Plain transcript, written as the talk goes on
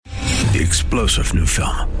the explosive new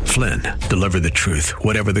film, Flynn, Deliver the Truth,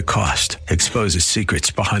 Whatever the Cost, exposes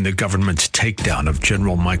secrets behind the government's takedown of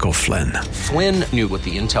General Michael Flynn. Flynn knew what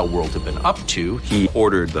the intel world had been up to. He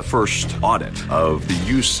ordered the first audit of the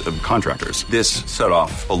use of contractors. This set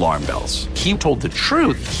off alarm bells. He told the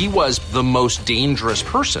truth. He was the most dangerous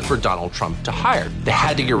person for Donald Trump to hire. They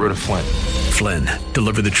had to get rid of Flynn. Flynn,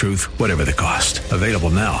 Deliver the Truth, Whatever the Cost. Available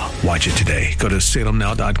now. Watch it today. Go to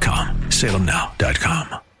salemnow.com.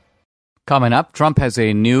 salemnow.com. Coming up, Trump has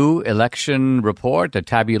a new election report, a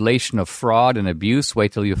tabulation of fraud and abuse.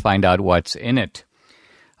 Wait till you find out what's in it.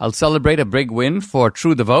 I'll celebrate a big win for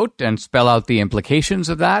True the Vote and spell out the implications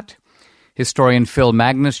of that. Historian Phil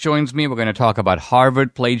Magnus joins me. We're going to talk about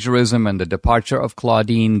Harvard plagiarism and the departure of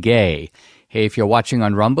Claudine Gay. Hey, if you're watching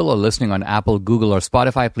on Rumble or listening on Apple, Google, or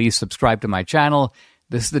Spotify, please subscribe to my channel.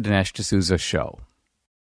 This is the Dinesh D'Souza Show.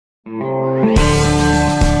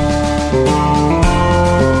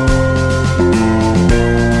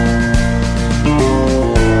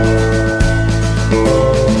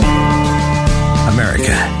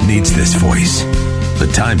 America needs this voice.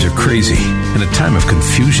 The times are crazy. In a time of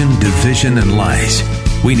confusion, division, and lies,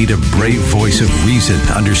 we need a brave voice of reason,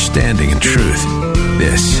 understanding, and truth.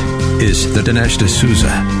 This is the Dinesh D'Souza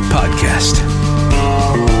Podcast.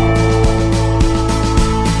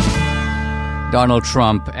 Donald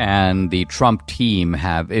Trump and the Trump team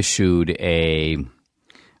have issued a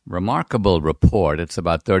remarkable report. It's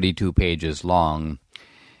about 32 pages long,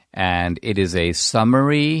 and it is a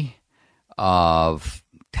summary of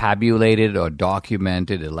tabulated or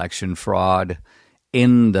documented election fraud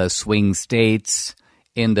in the swing states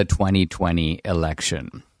in the 2020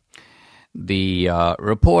 election. The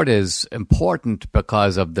report is important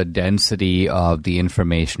because of the density of the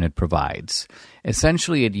information it provides.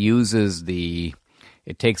 Essentially, it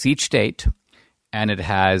takes each state and it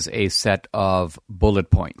has a set of bullet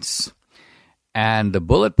points. And the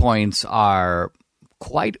bullet points are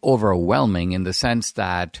quite overwhelming in the sense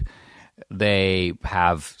that they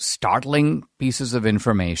have startling pieces of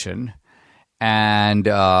information, and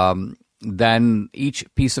then each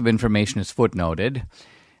piece of information is footnoted.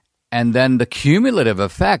 And then the cumulative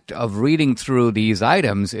effect of reading through these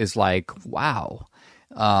items is like, wow,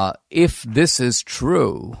 if this is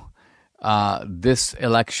true, this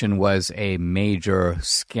election was a major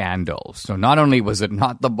scandal. So not only was it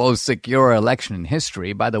not the most secure election in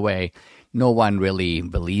history, by the way, no one really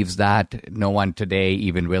believes that. No one today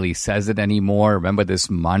even really says it anymore. Remember this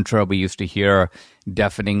mantra we used to hear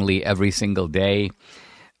deafeningly every single day?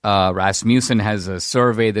 Rasmussen has a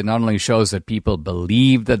survey that not only shows that people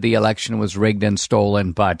believe that the election was rigged and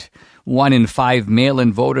stolen, but 1 in 5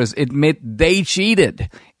 mail-in voters admit they cheated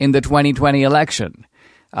in the 2020 election.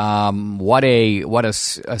 What a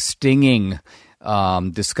stinging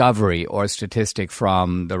discovery or statistic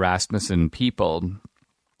from the Rasmussen people.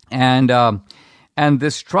 And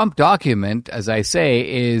this Trump document, as I say,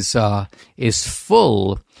 is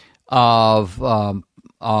full of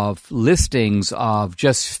listings of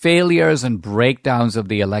just failures and breakdowns of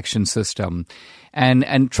the election system.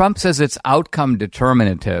 And Trump says it's outcome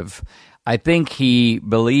determinative. I think he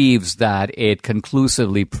believes that it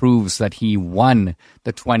conclusively proves that he won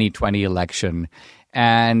the 2020 election.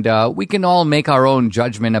 And we can all make our own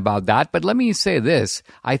judgment about that. But let me say this.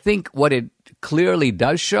 I think what it clearly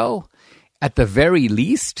does show, at the very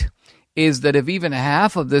least, is that if even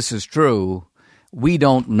half of this is true, we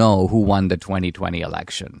don't know who won the 2020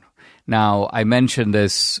 election. Now, I mentioned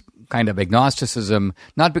this kind of agnosticism,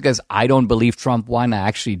 not because I don't believe Trump won. I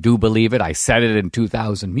actually do believe it. I said it in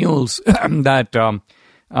 2000 Mules that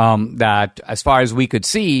as far as we could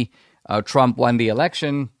see, Trump won the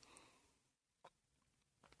election.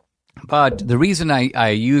 But the reason I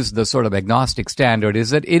use the sort of agnostic standard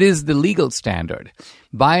is that it is the legal standard.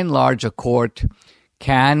 By and large, a court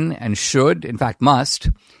can and should, in fact must,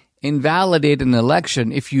 invalidate an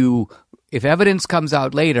election if evidence comes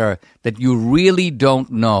out later that you really don't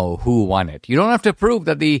know who won it. You don't have to prove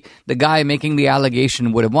that the guy making the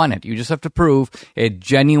allegation would have won it. You just have to prove it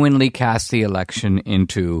genuinely cast the election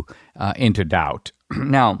into doubt.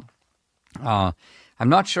 Now, I'm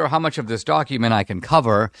not sure how much of this document I can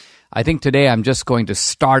cover. I think today I'm just going to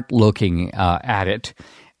start looking at it,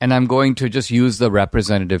 and I'm going to just use the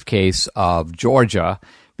representative case of Georgia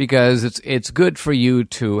because it's good for you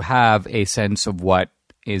to have a sense of what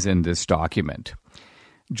is in this document.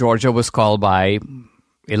 Georgia was called by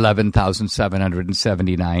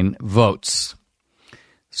 11,779 votes.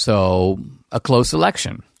 So a close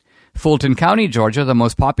election. Fulton County, Georgia, the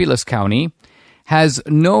most populous county, has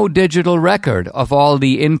no digital record of all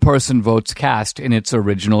the in-person votes cast in its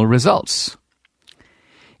original results.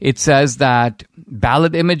 It says that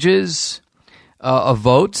ballot images of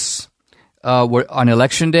votes were on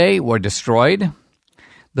Election Day were destroyed.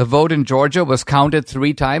 The vote in Georgia was counted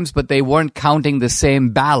 3 times, but they weren't counting the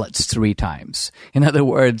same ballots 3 times. In other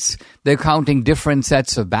words, they're counting different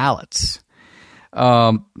sets of ballots.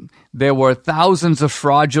 There were thousands of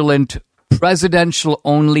fraudulent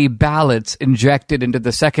presidential-only ballots injected into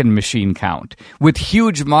the second machine count, with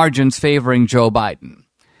huge margins favoring Joe Biden.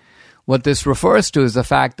 What this refers to is the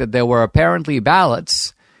fact that there were apparently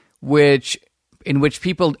ballots in which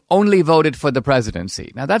people only voted for the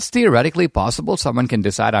presidency. Now, that's theoretically possible. Someone can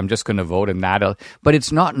decide, I'm just going to vote in that. But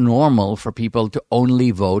it's not normal for people to only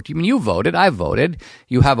vote. I mean, you voted, I voted.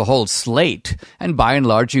 You have a whole slate. And by and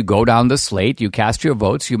large, you go down the slate, you cast your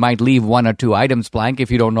votes. You might leave 1 or 2 items blank if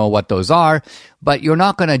you don't know what those are. But you're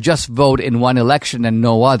not going to just vote in one election and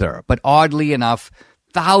no other. But oddly enough,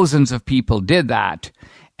 thousands of people did that.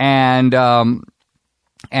 And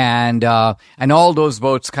all those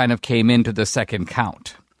votes kind of came into the second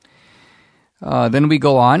count. Then we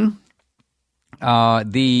go on. There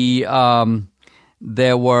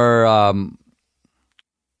were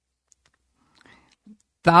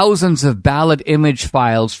thousands of ballot image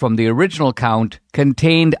files from the original count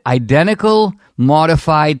contained identical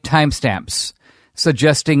modified timestamps,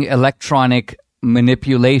 suggesting electronic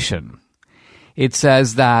manipulation. It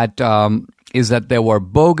says that there were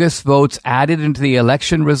bogus votes added into the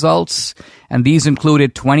election results, and these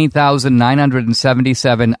included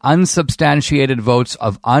 20,977 unsubstantiated votes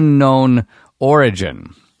of unknown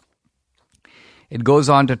origin. It goes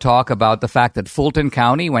on to talk about the fact that Fulton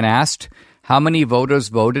County, when asked how many voters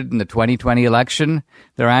voted in the 2020 election,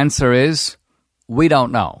 their answer is, we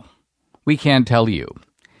don't know. We can't tell you.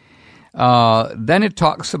 Then it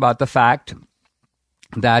talks about the fact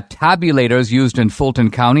that tabulators used in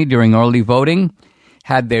Fulton County during early voting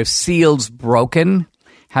had their seals broken,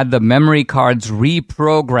 had the memory cards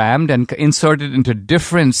reprogrammed and inserted into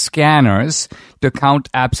different scanners to count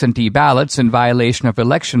absentee ballots in violation of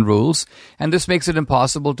election rules, and this makes it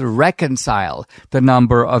impossible to reconcile the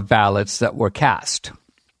number of ballots that were cast.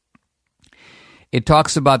 It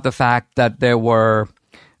talks about the fact that there were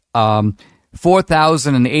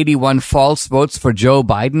 4,081 false votes for Joe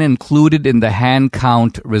Biden included in the hand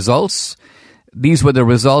count results. These were the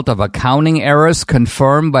result of accounting errors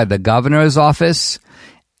confirmed by the governor's office,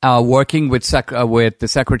 working with the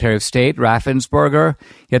Secretary of State, Raffensperger,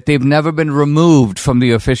 yet they've never been removed from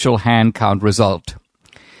the official hand count result.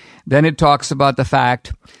 Then it talks about the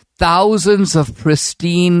fact thousands of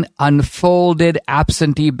pristine, unfolded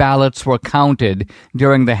absentee ballots were counted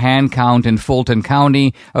during the hand count in Fulton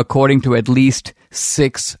County, according to at least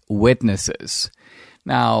 6 witnesses.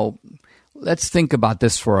 Now, let's think about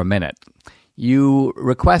this for a minute. You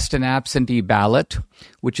request an absentee ballot,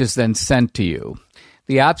 which is then sent to you.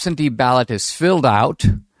 The absentee ballot is filled out,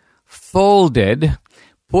 folded,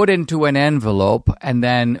 put into an envelope, and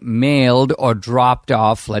then mailed or dropped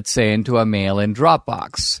off, let's say, into a mail-in drop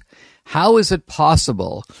box. How is it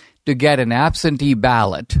possible to get an absentee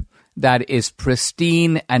ballot that is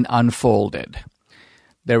pristine and unfolded?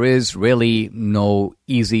 There is really no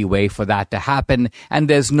easy way for that to happen, and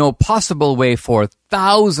there's no possible way for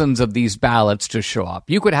thousands of these ballots to show up.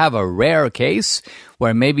 You could have a rare case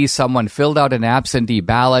where maybe someone filled out an absentee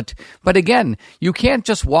ballot, but again, you can't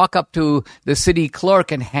just walk up to the city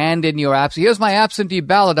clerk and hand in your absentee. Here's my absentee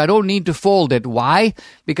ballot. I don't need to fold it. Why?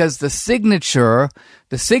 Because the signature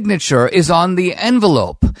is on the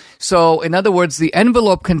envelope. So, in other words, the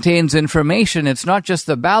envelope contains information. It's not just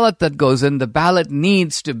the ballot that goes in. The ballot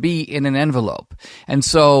needs to be in an envelope. And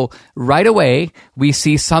so, right away, we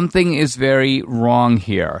see something is very wrong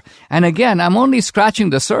here. And again, I'm only scratching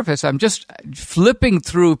the surface. I'm just flipping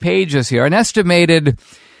through pages here. An estimated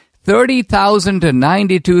 30,000 to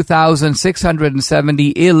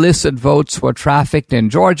 92,670 illicit votes were trafficked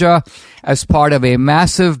in Georgia as part of a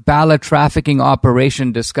massive ballot trafficking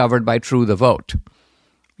operation discovered by True the Vote.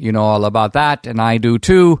 You know all about that, and I do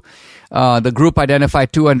too. The group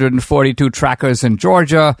identified 242 trackers in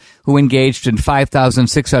Georgia who engaged in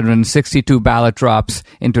 5,662 ballot drops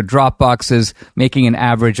into drop boxes, making an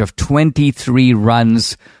average of 23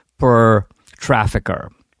 runs per trafficker.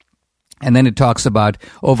 And then it talks about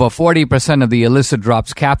over 40% of the illicit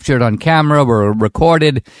drops captured on camera were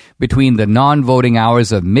recorded between the non-voting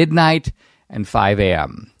hours of midnight and 5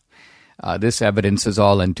 a.m. This evidence is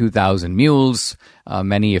all in 2,000 Mules.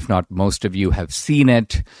 Many, if not most of you, have seen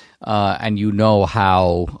it, and you know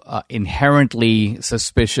how inherently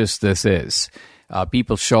suspicious this is.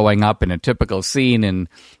 People showing up in a typical scene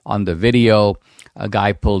on the video A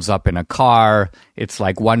guy pulls up in a car. It's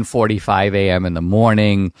like 1:45 a.m. in the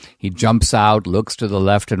morning. He jumps out, looks to the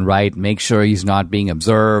left and right, makes sure he's not being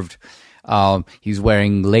observed. He's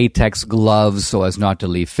wearing latex gloves so as not to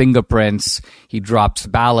leave fingerprints. He drops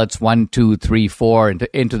ballots 1, 2, 3, 4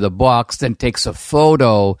 into the box, then takes a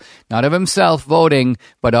photo, not of himself voting,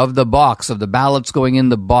 but of the box, of the ballots going in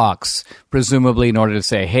the box, presumably in order to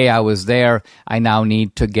say, hey, I was there, I now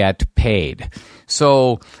need to get paid.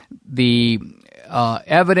 So the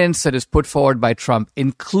evidence that is put forward by Trump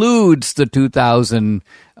includes the 2000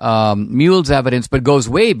 mules evidence, but goes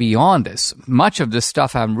way beyond this. Much of this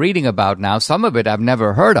stuff I'm reading about now, some of it I've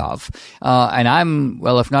never heard of. And I'm,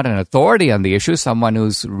 well, if not an authority on the issue, someone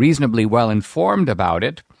who's reasonably well informed about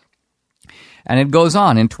it. And it goes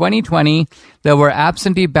on. In 2020, there were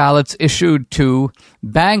absentee ballots issued to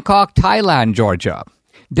Bangkok, Thailand, Georgia,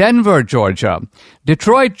 Denver, Georgia,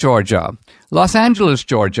 Detroit, Georgia, Los Angeles,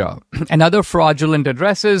 Georgia, and other fraudulent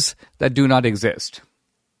addresses that do not exist.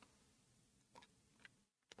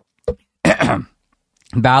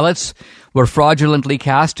 Ballots were fraudulently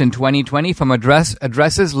cast in 2020 from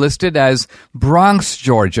addresses listed as Bronx,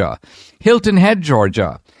 Georgia, Hilton Head,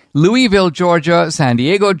 Georgia, Louisville, Georgia, San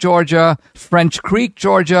Diego, Georgia, French Creek,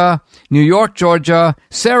 Georgia, New York, Georgia,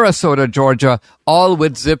 Sarasota, Georgia, all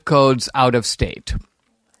with zip codes out of state.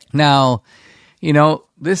 Now, you know,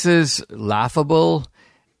 this is laughable,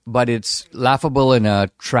 but it's laughable in a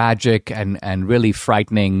tragic and really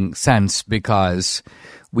frightening sense because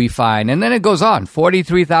we find, and then it goes on,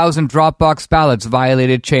 43,000 Dropbox ballots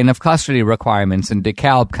violated chain of custody requirements in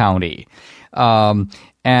DeKalb County.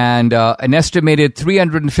 And an estimated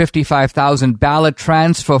 355,000 ballot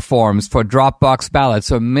transfer forms for Dropbox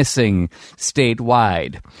ballots are missing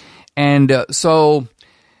statewide. And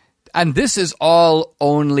and this is all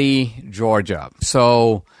only Georgia.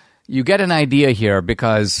 So you get an idea here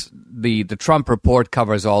because the Trump report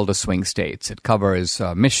covers all the swing states. It covers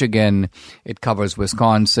Michigan, it covers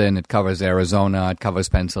Wisconsin, it covers Arizona, it covers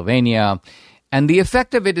Pennsylvania. And the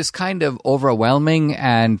effect of it is kind of overwhelming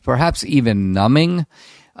and perhaps even numbing.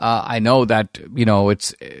 I know that, you know,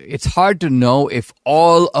 it's hard to know if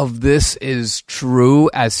all of this is true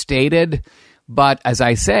as stated. But as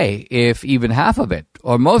I say, if even half of it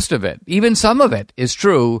or most of it, even some of it is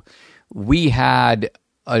true, we had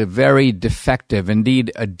a very defective,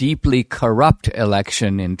 indeed a deeply corrupt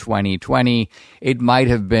election in 2020. It might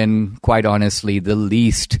have been, quite honestly, the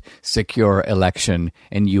least secure election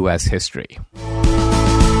in U.S. history.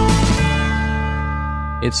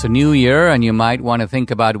 It's a new year, and you might want to think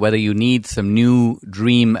about whether you need some new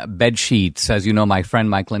dream bed sheets. As you know, my friend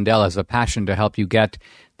Mike Lindell has a passion to help you get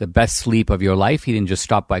the best sleep of your life. He didn't just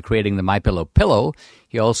stop by creating the MyPillow pillow.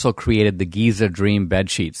 He also created the Giza Dream bed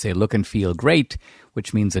sheets. They look and feel great,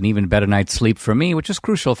 which means an even better night's sleep for me, which is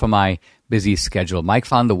crucial for my busy schedule. Mike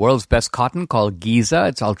found the world's best cotton called Giza.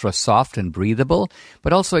 It's ultra soft and breathable,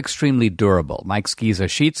 but also extremely durable. Mike's Giza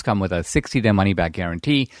sheets come with a 60-day money-back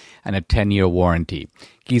guarantee and a 10-year warranty.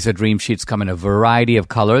 Giza Dream sheets come in a variety of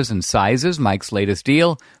colors and sizes. Mike's latest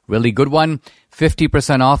deal, really good one,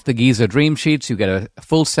 50% off the Giza Dream sheets. You get a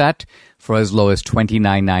full set for as low as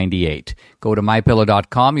 $29.98. Go to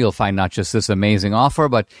MyPillow.com. You'll find not just this amazing offer,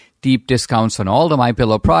 but deep discounts on all the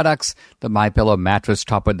MyPillow products, the MyPillow mattress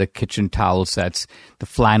topper, the kitchen towel sets, the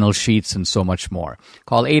flannel sheets, and so much more.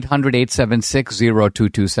 Call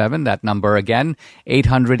 800-876-0227. That number again,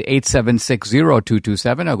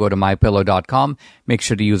 800-876-0227, or go to MyPillow.com. Make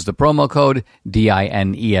sure to use the promo code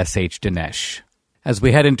DINESH, Dinesh. As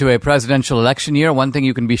we head into a presidential election year, one thing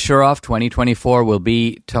you can be sure of, 2024 will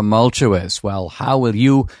be tumultuous. Well, how will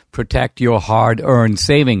you protect your hard-earned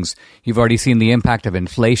savings? You've already seen the impact of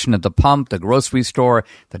inflation at the pump, the grocery store.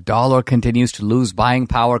 The dollar continues to lose buying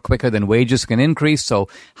power quicker than wages can increase. So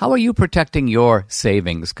how are you protecting your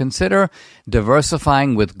savings? Consider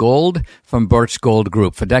diversifying with gold from Birch Gold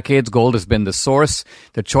Group. For decades, gold has been the source,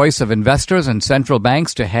 the choice of investors and central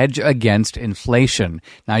banks to hedge against inflation.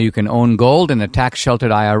 Now you can own gold in a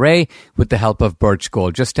tax-sheltered IRA with the help of Birch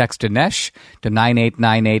Gold. Just text Dinesh to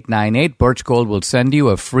 989898. Birch Gold will send you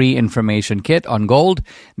a free information kit on gold.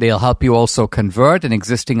 They'll help you also convert an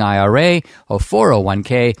existing IRA or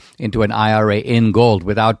 401k into an IRA in gold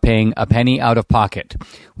without paying a penny out of pocket.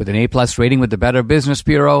 With an A-plus rating with the Better Business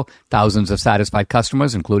Bureau, thousands of satisfied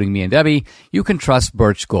customers, including me and Debbie, you can trust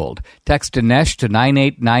Birch Gold. Text Dinesh to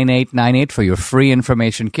 989898 for your free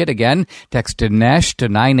information kit. Again, text Dinesh to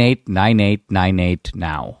 989898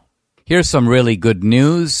 now. Here's some really good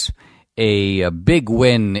news. A big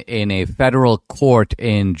win in a federal court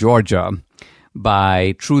in Georgia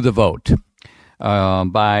by True the Vote.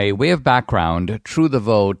 By way of background, True the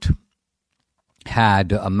Vote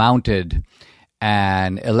had mounted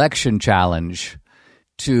an election challenge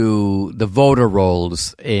to the voter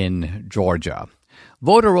rolls in Georgia.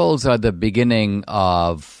 Voter rolls are the beginning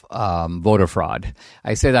of voter fraud.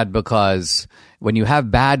 I say that because when you have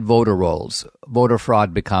bad voter rolls, voter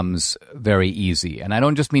fraud becomes very easy. And I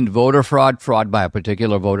don't just mean voter fraud, fraud by a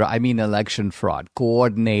particular voter. I mean election fraud,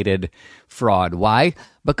 coordinated fraud. Why?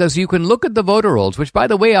 Because you can look at the voter rolls, which, by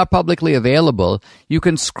the way, are publicly available. You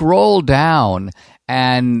can scroll down,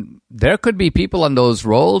 and there could be people on those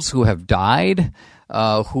rolls who have died,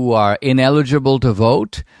 who are ineligible to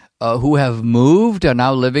vote, who have moved, are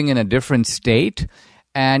now living in a different state,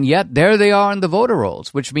 and yet there they are in the voter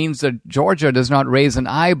rolls, which means that Georgia does not raise an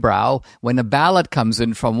eyebrow when a ballot comes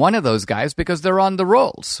in from one of those guys because they're on the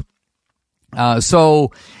rolls.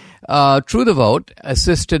 So True the Vote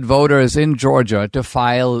assisted voters in Georgia to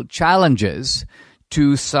file challenges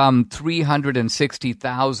to some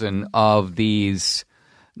 360,000 of these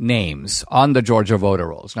names on the Georgia voter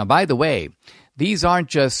rolls. Now, by the way, these aren't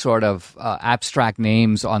just sort of abstract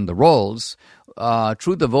names on the rolls.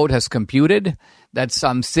 True the Vote has computed that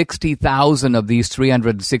some 60,000 of these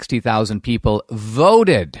 360,000 people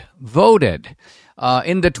voted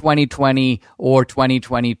in the 2020 or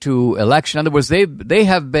 2022 election. In other words, they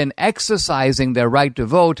have been exercising their right to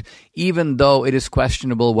vote, even though it is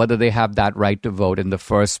questionable whether they have that right to vote in the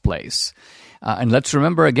first place. And let's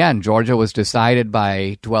remember again, Georgia was decided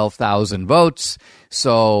by 12,000 votes.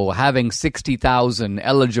 So having 60,000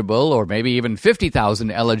 eligible, or maybe even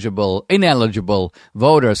 50,000 ineligible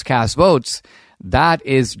voters cast votes, that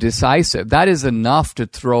is decisive. That is enough to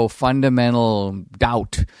throw fundamental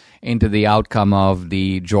doubt into the outcome of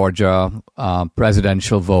the Georgia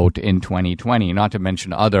presidential vote in 2020, not to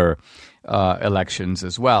mention other elections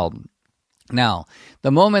as well. Now,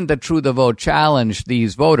 the moment that True the Vote challenged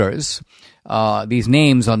these voters, these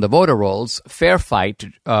names on the voter rolls, Fair Fight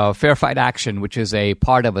Action, which is a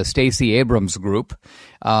part of a Stacey Abrams group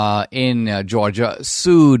in Georgia,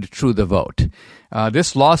 sued True the Vote.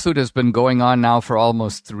 This lawsuit has been going on now for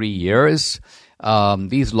almost 3 years.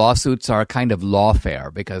 These lawsuits are kind of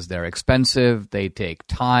lawfare because they're expensive, they take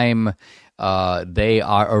time, they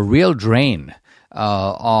are a real drain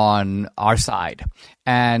on our side.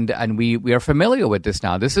 And we are familiar with this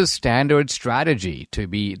now. This is standard strategy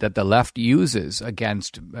that the left uses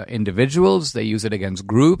against individuals. They use it against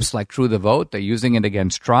groups like True the Vote. They're using it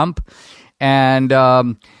against Trump. And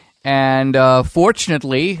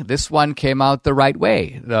fortunately, this one came out the right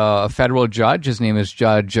way. The federal judge, his name is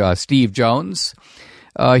Judge Steve Jones,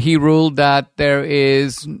 he ruled that there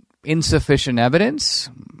is insufficient evidence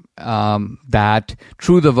that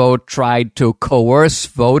True the Vote tried to coerce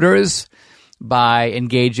voters by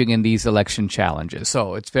engaging in these election challenges.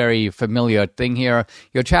 So it's very familiar thing here.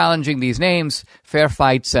 You're challenging these names. Fair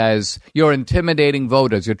Fight says you're intimidating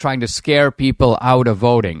voters. You're trying to scare people out of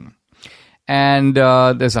voting. And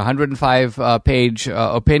there's a 105-page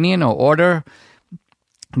opinion or order.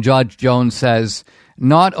 Judge Jones says,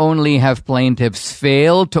 not only have plaintiffs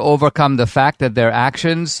failed to overcome the fact that their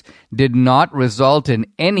actions did not result in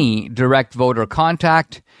any direct voter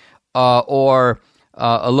contact or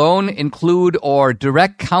alone include or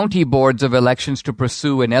direct county boards of elections to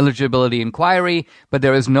pursue an eligibility inquiry, but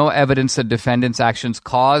there is no evidence that defendants' actions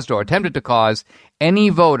caused or attempted to cause any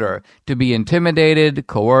voter to be intimidated,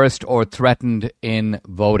 coerced, or threatened in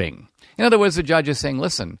voting. In other words, the judge is saying,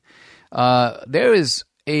 listen, there is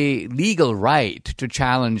a legal right to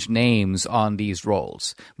challenge names on these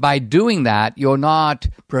rolls. By doing that, you're not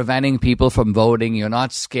preventing people from voting. You're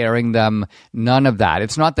not scaring them. None of that.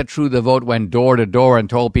 It's not that True the Vote went door to door and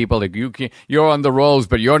told people that you're on the rolls,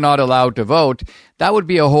 but you're not allowed to vote. That would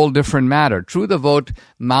be a whole different matter. True the Vote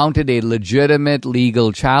mounted a legitimate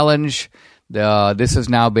legal challenge. This has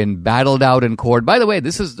now been battled out in court. By the way,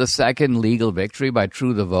 this is the second legal victory by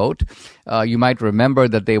True the Vote. You might remember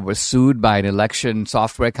that they were sued by an election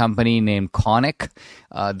software company named Konnech.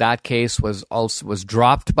 That case was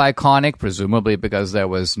dropped by Konnech, presumably because there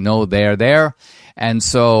was no there. And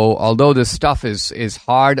so, although this stuff is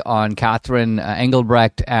hard on Catherine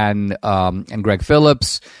Engelbrecht and Greg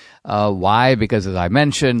Phillips. Why? Because, as I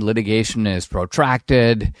mentioned, litigation is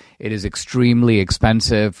protracted. It is extremely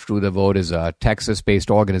expensive. True the Vote is a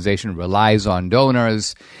Texas-based organization, relies on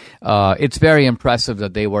donors. It's very impressive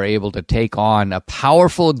that they were able to take on a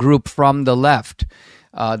powerful group from the left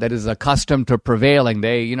that is accustomed to prevailing.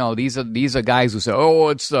 These are guys who say,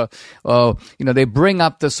 they bring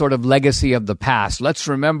up the sort of legacy of the past. Let's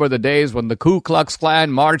remember the days when the Ku Klux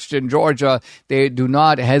Klan marched in Georgia. They do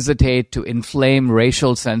not hesitate to inflame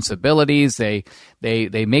racial sensibilities. They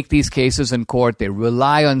make these cases in court. They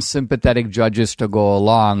rely on sympathetic judges to go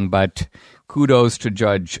along, but kudos to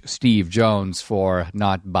Judge Steve Jones for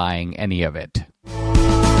not buying any of it.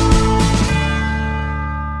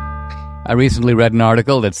 I recently read an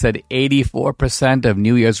article that said 84% of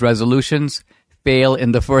New Year's resolutions fail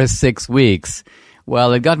in the first 6 weeks.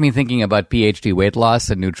 Well, it got me thinking about PhD weight loss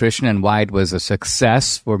and nutrition and why it was a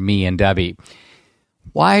success for me and Debbie.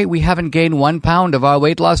 Why we haven't gained 1 pound of our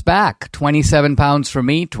weight loss back. 27 pounds for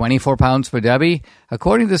me, 24 pounds for Debbie.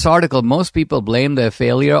 According to this article, most people blame their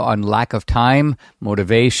failure on lack of time,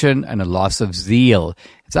 motivation, and a loss of zeal.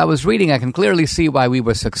 As I was reading, I can clearly see why we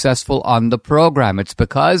were successful on the program. It's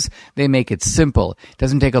because they make it simple. It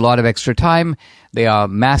doesn't take a lot of extra time. They are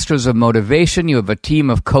masters of motivation. You have a team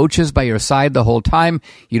of coaches by your side the whole time.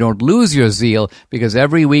 You don't lose your zeal because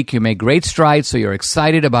every week you make great strides, so you're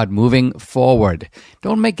excited about moving forward.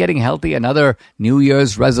 Don't make getting healthy another New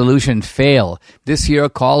Year's resolution fail. This year,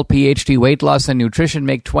 call PhD Weight Loss and Nutrition.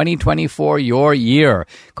 Make 2024 your year.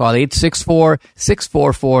 Call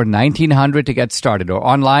 864-644-1900 to get started or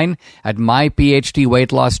online at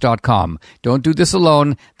myphdweightloss.com. Don't do this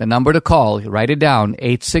alone. The number to call, write it down,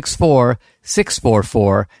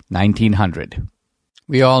 864-644-1900.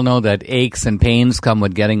 We all know that aches and pains come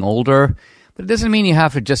with getting older, but it doesn't mean you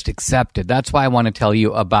have to just accept it. That's why I want to tell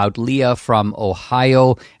you about Leah from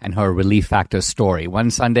Ohio and her Relief Factor story.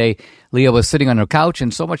 One Sunday, Leah was sitting on her couch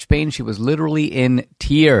in so much pain she was literally in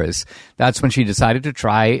tears. That's when she decided to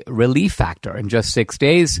try Relief Factor. In just 6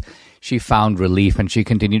 days, she found relief and she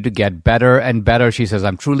continued to get better and better. She says,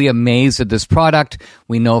 I'm truly amazed at this product.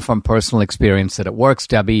 We know from personal experience that it works.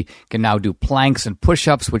 Debbie can now do planks and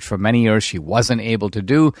push-ups, which for many years she wasn't able to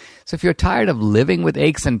do. So if you're tired of living with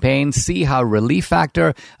aches and pains, see how Relief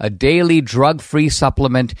Factor, a daily drug-free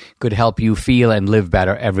supplement, could help you feel and live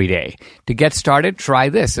better every day. To get started, try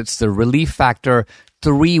this. It's the Relief Factor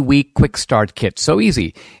 3-week quick start kit. So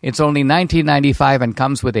easy. It's only $19.95 and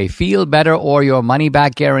comes with a feel better or your money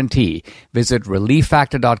back guarantee. Visit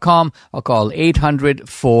relieffactor.com or call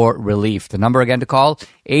 800-4RELIEF. The number again to call,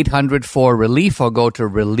 800-4RELIEF, or go to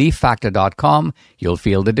relieffactor.com. You'll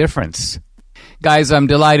feel the difference. Guys, I'm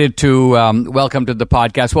delighted to welcome to the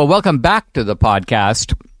podcast. Well, welcome back to the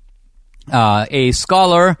podcast. A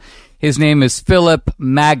scholar. His name is Phil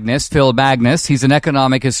Magness. He's an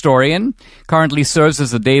economic historian, currently serves as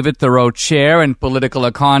the David Thoreau Chair in Political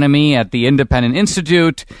Economy at the Independent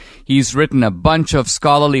Institute. He's written a bunch of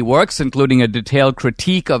scholarly works, including a detailed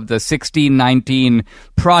critique of the 1619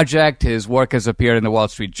 Project. His work has appeared in the Wall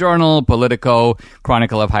Street Journal, Politico,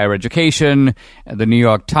 Chronicle of Higher Education, the New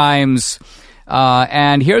York Times.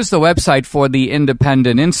 And here's the website for the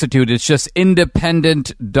Independent Institute. It's just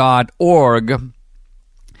independent.org.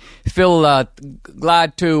 Phil,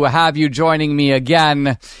 glad to have you joining me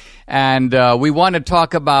again. And we want to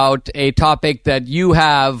talk about a topic that you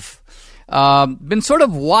have been sort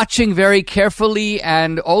of watching very carefully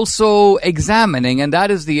and also examining, and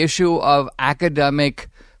that is the issue of academic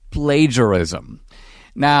plagiarism.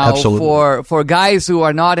 Now, Absolutely. for guys who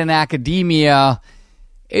are not in academia,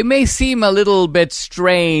 it may seem a little bit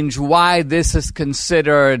strange why this is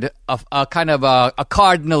considered a kind of a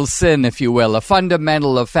cardinal sin, if you will, a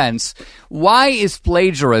fundamental offense. Why is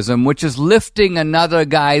plagiarism, which is lifting another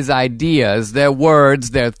guy's ideas, their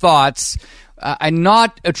words, their thoughts, and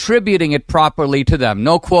not attributing it properly to them?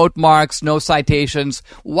 No quote marks, no citations.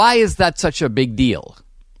 Why is that such a big deal?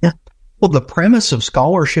 Yeah. Well, the premise of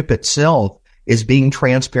scholarship itself is being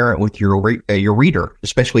transparent with your reader,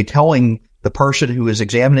 especially telling the person who is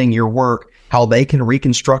examining your work how they can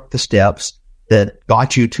reconstruct the steps that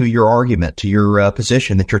got you to your argument, to your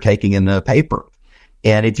position that you're taking in the paper.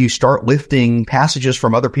 And if you start lifting passages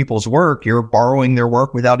from other people's work, you're borrowing their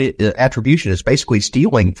work without attribution. It's basically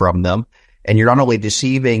stealing from them. And you're not only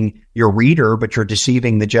deceiving your reader, but you're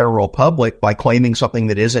deceiving the general public by claiming something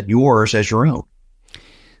that isn't yours as your own.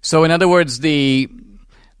 So in other words, the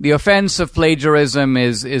offense of plagiarism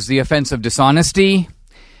is the offense of dishonesty,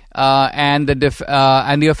 and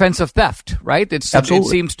the offense of theft, right? It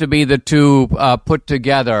seems to be the two put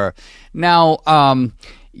together. Now,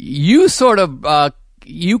 you sort of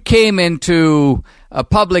you came into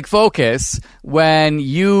public focus when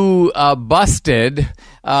you busted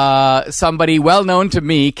somebody well known to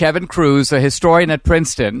me, Kevin Kruse, a historian at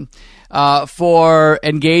Princeton, for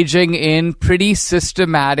engaging in pretty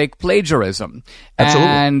systematic plagiarism.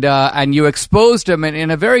 Absolutely. And you exposed him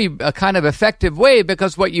in a very kind of effective way,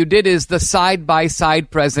 because what you did is the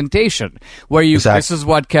side-by-side presentation, where this is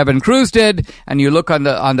what Kevin Kruse did, and you look on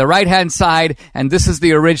the right-hand side, and this is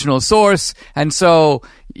the original source, and so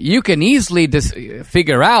you can easily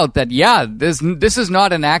figure out that, this is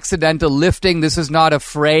not an accidental lifting. This is not a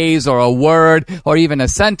phrase or a word or even a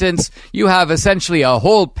sentence. You have essentially a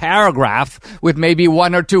whole paragraph with maybe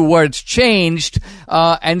one or two words changed.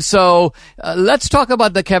 And so let's talk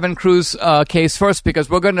about the Kevin Kruse case first, because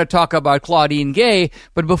we're going to talk about Claudine Gay.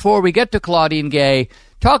 But before we get to Claudine Gay,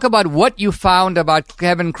 talk about what you found about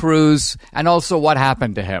Kevin Kruse and also what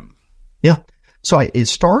happened to him. Yeah. So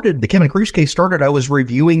the Kevin Kruse case started, I was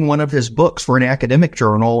reviewing one of his books for an academic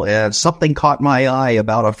journal, and something caught my eye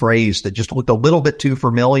about a phrase that just looked a little bit too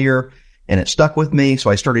familiar, and it stuck with me. So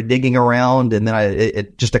I started digging around, and then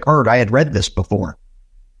it just occurred, I had read this before,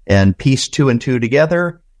 and pieced two and two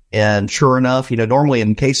together. And sure enough, normally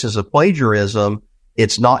in cases of plagiarism,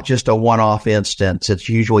 it's not just a one-off instance. It's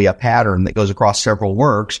usually a pattern that goes across several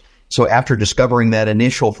works. So after discovering that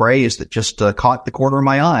initial phrase that just caught the corner of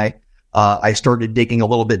my eye, I started digging a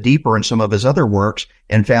little bit deeper in some of his other works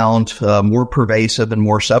and found more pervasive and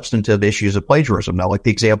more substantive issues of plagiarism. Now, like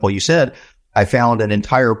the example you said, I found an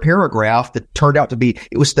entire paragraph that turned out to be,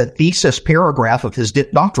 it was the thesis paragraph of his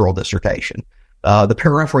doctoral dissertation. The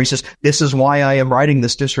paragraph where he says, "This is why I am writing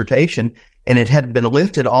this dissertation," and it had been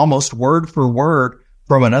lifted almost word for word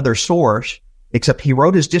from another source, except he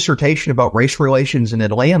wrote his dissertation about race relations in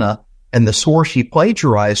Atlanta, and the source he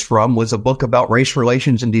plagiarized from was a book about race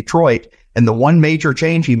relations in Detroit. And the one major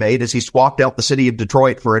change he made is he swapped out the city of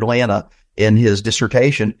Detroit for Atlanta in his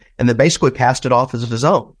dissertation, and then basically passed it off as his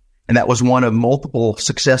own. And that was one of multiple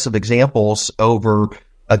successive examples over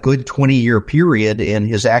a good 20-year period in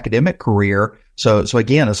his academic career. So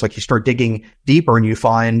again, it's like you start digging deeper and you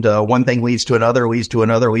find one thing leads to another, leads to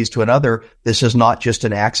another, leads to another. This is not just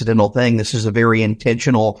an accidental thing. This is a very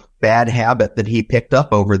intentional bad habit that he picked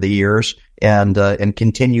up over the years and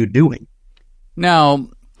continued doing. Now,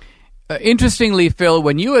 interestingly, Phil,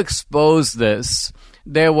 when you exposed this,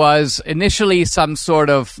 there was initially some sort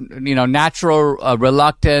of, natural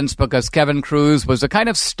reluctance, because Kevin Kruse was a kind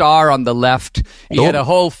of star on the left. He had a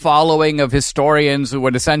whole following of historians who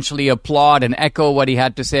would essentially applaud and echo what he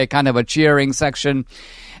had to say, kind of a cheering section.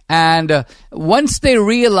 And once they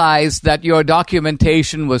realized that your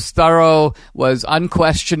documentation was thorough, was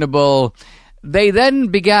unquestionable, they then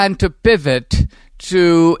began to pivot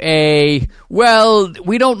to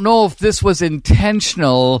we don't know if this was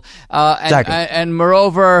intentional, exactly. and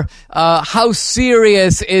moreover, how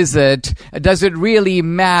serious is it? Does it really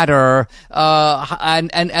matter?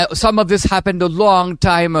 And some of this happened a long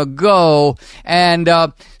time ago, and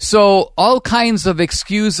so all kinds of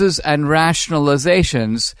excuses and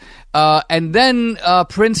rationalizations. And then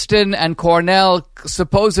Princeton and Cornell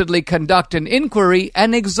supposedly conduct an inquiry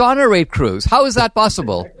and exonerate Kruse. How is that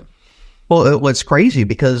possible? Well, it's crazy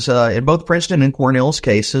because in both Princeton and Cornell's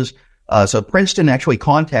cases, so Princeton actually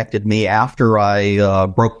contacted me after I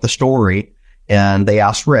broke the story, and they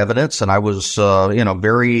asked for evidence, and I was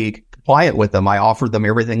very compliant with them. I offered them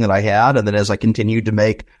everything that I had, and then as I continued to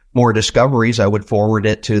make more discoveries, I would forward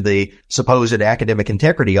it to the supposed academic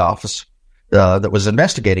integrity office that was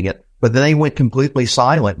investigating it. But then they went completely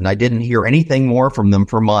silent, and I didn't hear anything more from them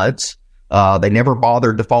for months. They never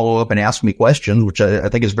bothered to follow up and ask me questions, which I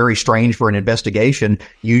think is very strange for an investigation.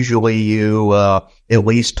 Usually you at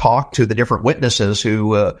least talk to the different witnesses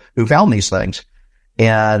who found these things.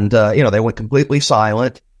 And they went completely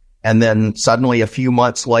silent. And then suddenly a few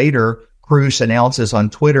months later, Kruse announces on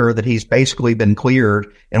Twitter that he's basically been cleared.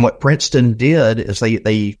 And what Princeton did is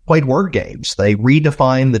they played word games. They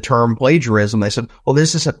redefined the term plagiarism. They said, well,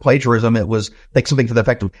 this isn't plagiarism. It was like something to the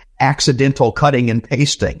effect of accidental cutting and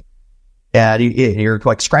pasting. And you're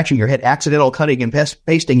like scratching your head. Accidental cutting and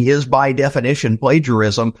pasting is by definition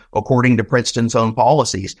plagiarism, according to Princeton's own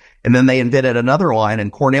policies. And then they invented another line, and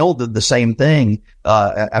Cornell did the same thing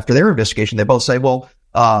after their investigation. They both say, well,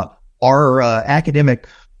 our academic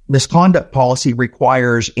misconduct policy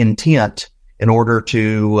requires intent in order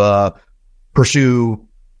to pursue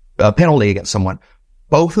a penalty against someone.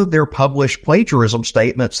 Both of their published plagiarism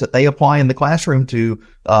statements that they apply in the classroom to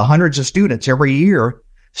hundreds of students every year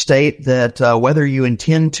state that whether you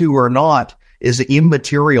intend to or not is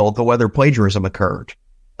immaterial to whether plagiarism occurred.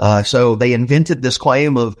 So they invented this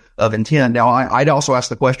claim of intent. Now, I'd also ask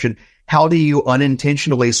the question, how do you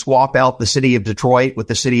unintentionally swap out the city of Detroit with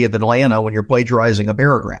the city of Atlanta when you're plagiarizing a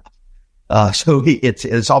paragraph? So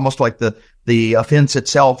it's almost like the offense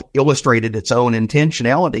itself illustrated its own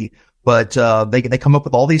intentionality, but they come up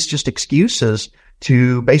with all these just excuses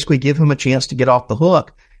to basically give him a chance to get off the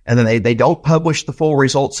hook. And then they don't publish the full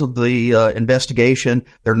results of the investigation.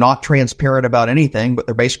 They're not transparent about anything, but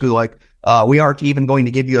they're basically like, we aren't even going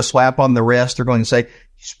to give you a slap on the wrist. They're going to say,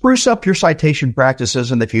 spruce up your citation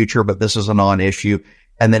practices in the future, but this is a non-issue.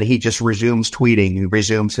 And then he just resumes tweeting. He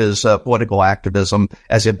resumes his political activism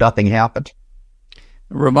as if nothing happened.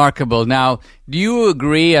 Remarkable. Now, do you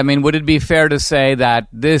agree? I mean, would it be fair to say that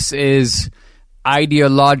this is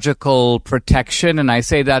ideological protection? And I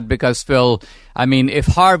say that because, Phil, I mean, if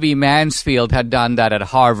Harvey Mansfield had done that at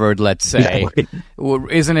Harvard, let's say,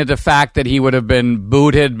 isn't it a fact that he would have been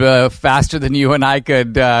booted faster than you and I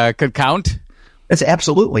could count? That's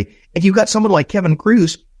absolutely. And you've got someone like Kevin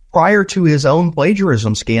Kruse. Prior to his own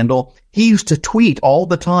plagiarism scandal, he used to tweet all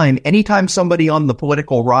the time. Anytime somebody on the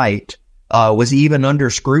political right was even under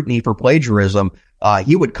scrutiny for plagiarism,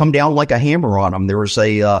 he would come down like a hammer on him. There was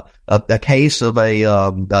a case of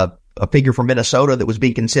a figure from Minnesota that was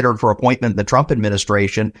being considered for appointment in the Trump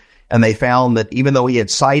administration, and they found that even though he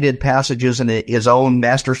had cited passages in his own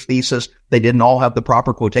master's thesis, they didn't all have the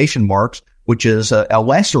proper quotation marks, which is a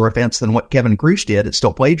lesser offense than what Kevin Kruse did. It's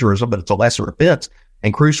still plagiarism, but it's a lesser offense.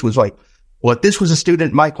 And Kruse was like, well, if this was a student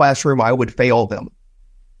in my classroom, I would fail them.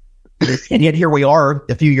 And yet here we are,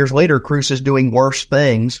 a few years later, Kruse is doing worse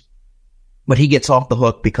things, but he gets off the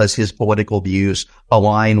hook because his political views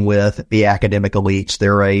align with the academic elites.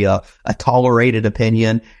 They're a tolerated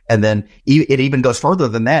opinion. And then it even goes further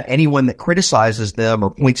than that. Anyone that criticizes them or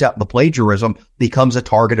points out the plagiarism becomes a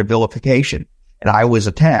target of vilification. And I was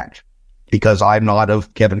attacked because I'm not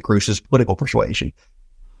of Kevin Kruse's political persuasion.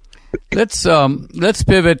 Let's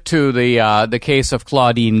pivot to the case of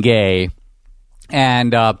Claudine Gay.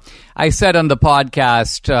 And I said on the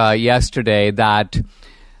podcast yesterday that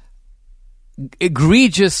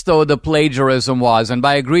egregious though the plagiarism was, and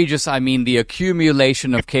by egregious I mean the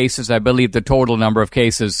accumulation of cases, I believe the total number of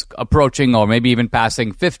cases approaching or maybe even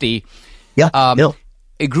passing 50.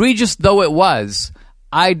 Egregious though it was,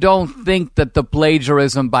 I don't think that the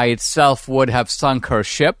plagiarism by itself would have sunk her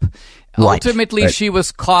ship. Ultimately, she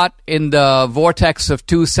was caught in the vortex of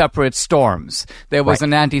two separate storms. There was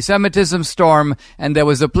an anti-Semitism storm and there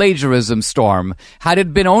was a plagiarism storm. Had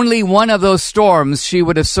it been only one of those storms, she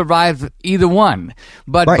would have survived either one.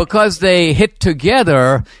 But because they hit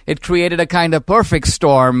together, it created a kind of perfect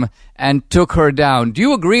storm and took her down. Do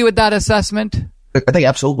you agree with that assessment? I think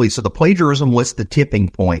absolutely. So the plagiarism was the tipping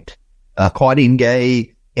point. Claudine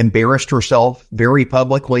Gay embarrassed herself very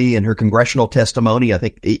publicly in her congressional testimony. I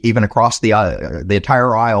think even across the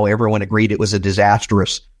entire aisle, everyone agreed it was a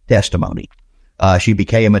disastrous testimony. She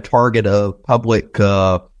became a target of public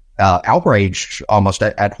outrage almost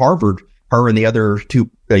at Harvard, her and the other two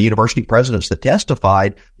university presidents that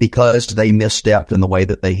testified, because they misstepped in the way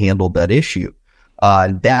that they handled that issue.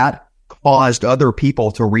 That caused other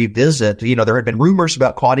people to revisit. You know, there had been rumors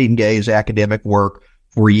about Claudine Gay's academic work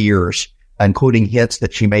for years, including hints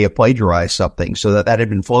that she may have plagiarized something, so that had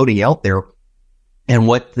been floating out there. And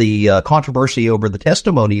what the controversy over the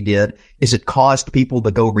testimony did is it caused people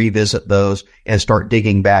to go revisit those and start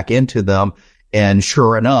digging back into them. And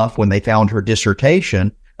sure enough, when they found her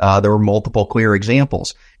dissertation, there were multiple clear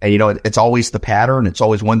examples. And, you know, it's always the pattern. It's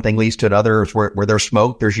always one thing leads to another. It's where there's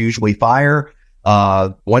smoke, there's usually fire.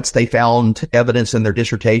 Once they found evidence in their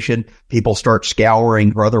dissertation, people start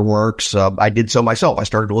scouring her other works. I did so myself. I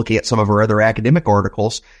started looking at some of her other academic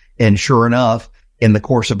articles, and sure enough, in the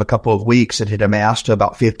course of a couple of weeks, it had amassed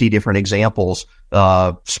about 50 different examples,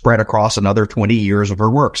 spread across another 20 years of her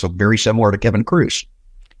work. So very similar to Kevin Kruse.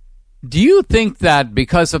 Do you think that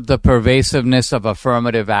because of the pervasiveness of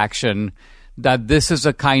affirmative action, that this is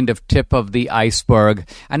a kind of tip of the iceberg?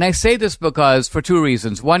 And I say this because for two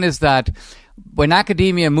reasons. One is that when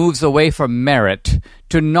academia moves away from merit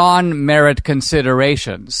to non-merit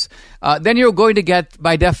considerations, then you're going to get,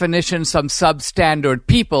 by definition, some substandard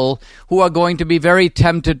people who are going to be very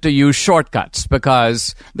tempted to use shortcuts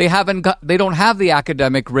because they don't have the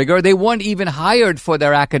academic rigor. They weren't even hired for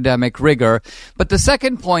their academic rigor. But the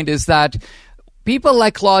second point is that people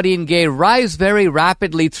like Claudine Gay rise very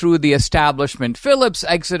rapidly through the establishment. Phillips,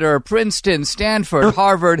 Exeter, Princeton, Stanford,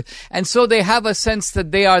 Harvard. And so they have a sense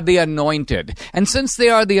that they are the anointed. And since they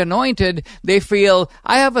are the anointed, they feel,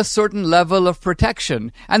 I have a certain level of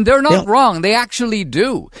protection. And they're not wrong. They actually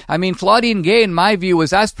do. I mean, Claudine Gay, in my view,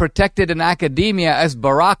 is as protected in academia as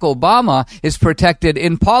Barack Obama is protected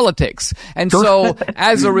in politics. And so,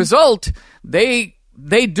 as a result, they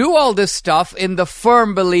do all this stuff in the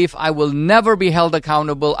firm belief, I will never be held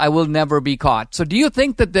accountable, I will never be caught. So do you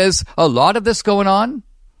think that there's a lot of this going on?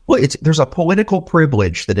 Well, there's a political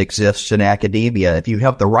privilege that exists in academia. If you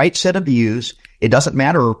have the right set of views, it doesn't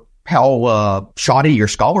matter how shoddy your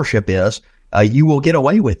scholarship is, you will get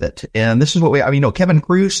away with it. And this is what Kevin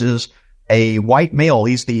Kruse is a white male.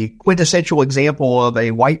 He's the quintessential example of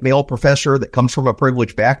a white male professor that comes from a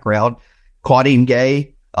privileged background. Claudine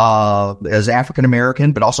Gay is African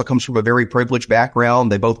American, but also comes from a very privileged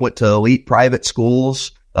background. They both went to elite private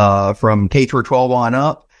schools from K through 12 on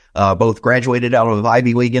up. Both graduated out of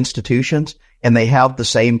Ivy League institutions, and they have the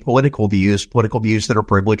same political views that are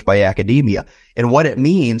privileged by academia. And what it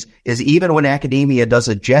means is even when academia does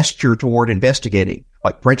a gesture toward investigating,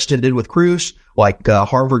 like Princeton did with Kruse, like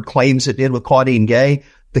Harvard claims it did with Claudine Gay,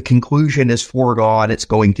 the conclusion is foregone. It's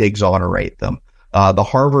going to exonerate them. The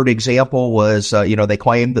Harvard example was, they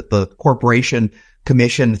claimed that the corporation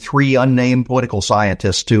commissioned 3 unnamed political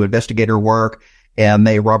scientists to investigate her work, and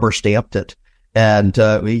they rubber stamped it. And,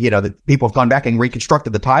 the people have gone back and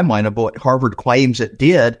reconstructed the timeline of what Harvard claims it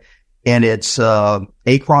did, and it's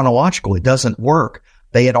achronological. It doesn't work.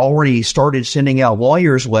 They had already started sending out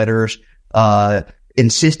lawyers' letters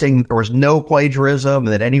insisting there was no plagiarism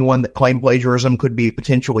and that anyone that claimed plagiarism could be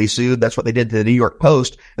potentially sued. That's what they did to the New York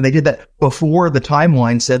Post. And they did that before the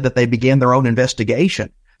timeline said that they began their own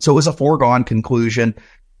investigation. So it was a foregone conclusion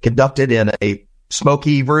conducted in a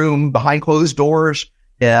smoky room behind closed doors.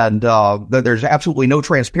 And there's absolutely no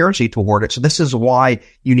transparency toward it. So this is why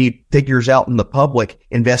you need figures out in the public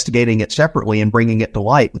investigating it separately and bringing it to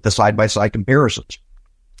light with the side-by-side comparisons.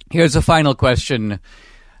 Here's a final question.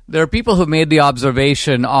 There are people who made the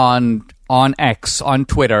observation on X, on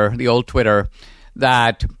Twitter, the old Twitter,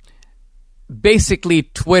 that basically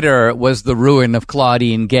Twitter was the ruin of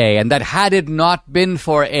Claudine Gay, and that had it not been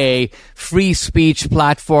for a free speech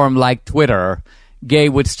platform like Twitter, Gay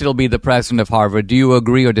would still be the president of Harvard. Do you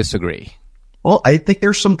agree or disagree? Well, I think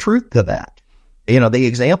there's some truth to that. The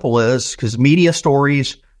example is because media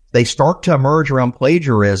stories, they start to emerge around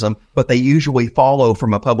plagiarism, but they usually follow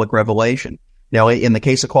from a public revelation. Now, in the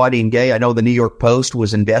case of Claudine Gay, I know the New York Post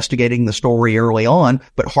was investigating the story early on,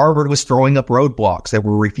 but Harvard was throwing up roadblocks. They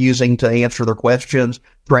were refusing to answer their questions,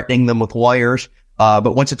 threatening them with lawyers.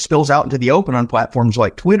 But once it spills out into the open on platforms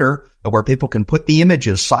like Twitter, where people can put the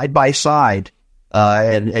images side by side,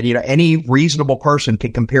 and any reasonable person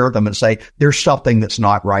can compare them and say, there's something that's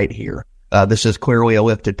not right here. This is clearly a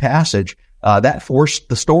lifted passage. That forced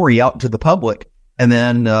the story out to the public. And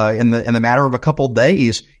then, in the matter of a couple of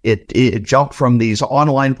days, it jumped from these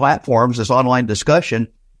online platforms, this online discussion,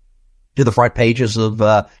 to the front pages of,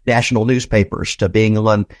 national newspapers, to being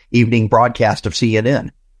on evening broadcast of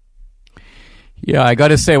CNN. Yeah, I got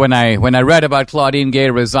to say, when I read about Claudine Gay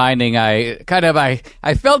resigning, I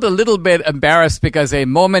felt a little bit embarrassed because a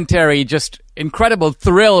momentary, just incredible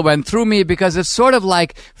thrill went through me, because it's sort of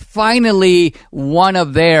like finally one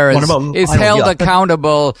of theirs is held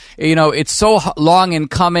accountable. It's so long in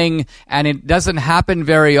coming, and it doesn't happen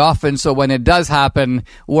very often. So when it does happen,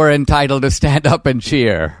 we're entitled to stand up and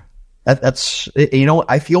cheer. That's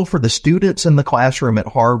I feel for the students in the classroom at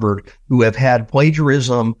Harvard who have had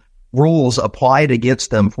plagiarism rules applied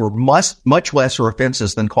against them for much lesser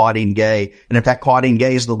offenses than Claudine Gay. And in fact, Claudine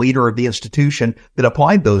Gay is the leader of the institution that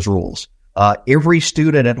applied those rules. Every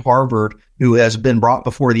student at Harvard who has been brought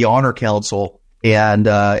before the Honor Council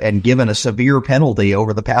and given a severe penalty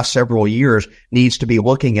over the past several years needs to be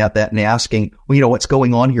looking at that and asking, what's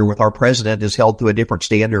going on here with our president is held to a different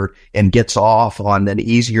standard and gets off on an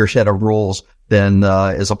easier set of rules than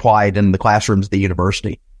is applied in the classrooms of the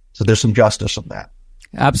university. So there's some justice in that.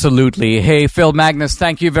 Absolutely. Hey, Phil Magness,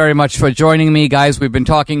 thank you very much for joining me. Guys, we've been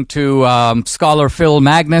talking to scholar Phil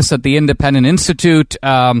Magness at the Independent Institute.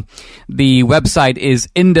 The website is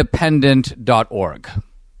independent.org.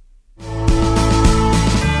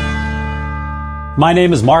 My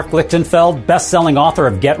name is Mark Lichtenfeld, best-selling author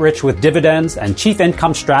of Get Rich with Dividends and chief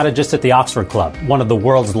income strategist at the Oxford Club, one of the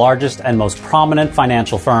world's largest and most prominent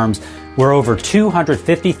financial firms, where over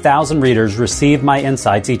 250,000 readers receive my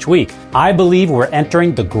insights each week. I believe we're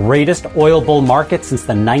entering the greatest oil bull market since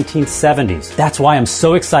the 1970s. That's why I'm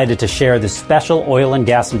so excited to share this special oil and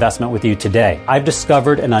gas investment with you today. I've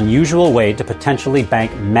discovered an unusual way to potentially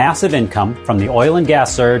bank massive income from the oil and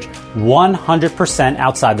gas surge 100%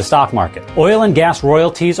 outside the stock market. Oil and gas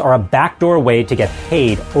royalties are a backdoor way to get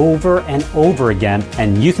paid over and over again,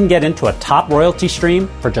 and you can get into a top royalty stream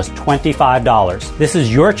for just $25. This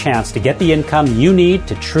is your chance to get the income you need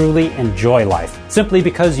to truly enjoy life, simply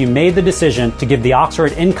because you made the decision to give the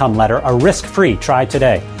Oxford Income Letter a risk-free try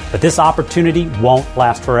today. But this opportunity won't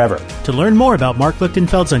last forever. To learn more about Mark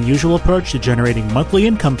Lichtenfeld's unusual approach to generating monthly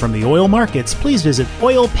income from the oil markets, please visit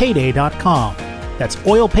oilpayday.com. That's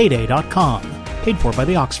oilpayday.com. Paid for by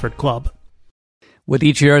the Oxford Club. With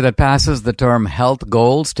each year that passes, the term health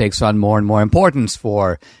goals takes on more and more importance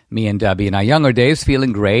for me and Debbie. In our younger days,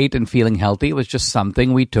 feeling great and feeling healthy was just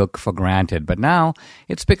something we took for granted. But now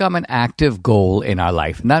it's become an active goal in our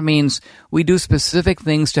life. And that means we do specific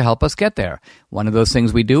things to help us get there. One of those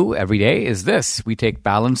things we do every day is this. We take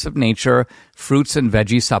Balance of Nature fruits and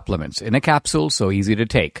veggie supplements in a capsule, so easy to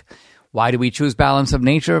take. Why do we choose Balance of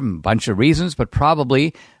Nature? A bunch of reasons, but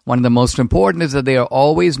probably one of the most important is that they are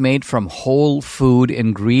always made from whole food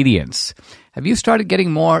ingredients. Have you started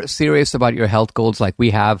getting more serious about your health goals like we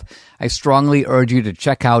have? I strongly urge you to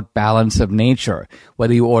check out Balance of Nature.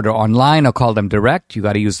 Whether you order online or call them direct, you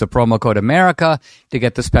got to use the promo code America to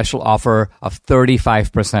get the special offer of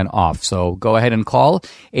 35% off. So go ahead and call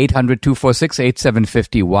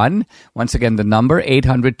 800-246-8751. Once again, the number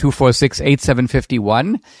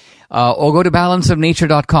 800-246-8751. Or go to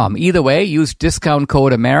balanceofnature.com. Either way, use discount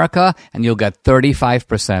code America and you'll get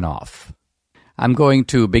 35% off. I'm going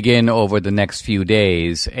to begin over the next few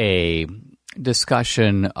days a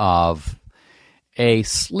discussion of a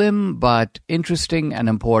slim but interesting and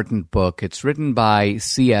important book. It's written by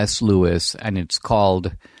C.S. Lewis and it's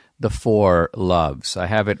called The Four Loves. I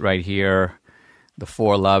have it right here. The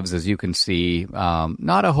Four Loves, as you can see,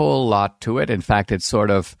 not a whole lot to it. In fact, it's sort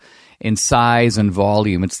of in size and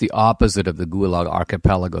volume, it's the opposite of the Gulag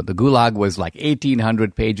Archipelago. The Gulag was like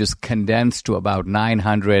 1,800 pages condensed to about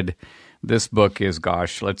 900. This book is,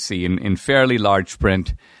 let's see, in fairly large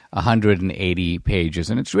print, 180 pages.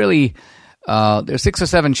 And it's really, there's 6 or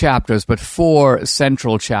 7 chapters, but 4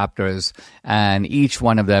 central chapters, and each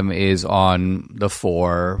one of them is on the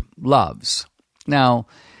 4 loves. Now,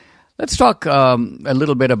 let's talk a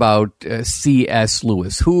little bit about C.S.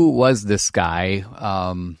 Lewis. Who was this guy?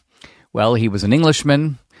 Well, he was an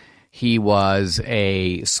Englishman. He was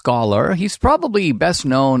a scholar. He's probably best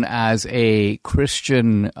known as a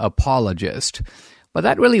Christian apologist, but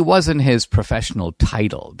that really wasn't his professional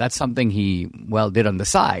title. That's something he, did on the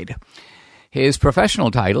side. His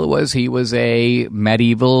professional title was he was a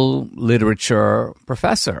medieval literature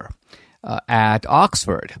professor at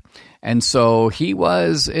Oxford. And so he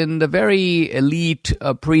was in the very elite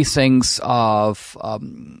precincts of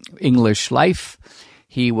English life.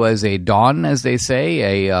 He was a don, as they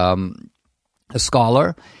say, a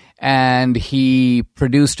scholar, and he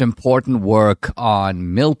produced important work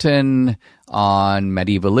on Milton, on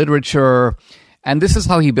medieval literature, and this is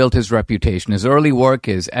how he built his reputation. His early work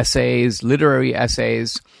is essays, literary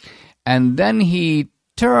essays, and then he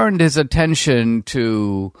turned his attention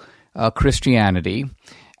to Christianity.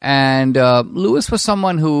 And Lewis was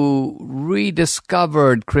someone who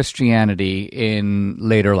rediscovered Christianity in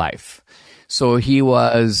later life. So he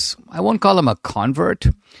was, I won't call him a convert.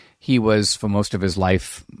 He was, for most of his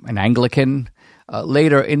life, an Anglican.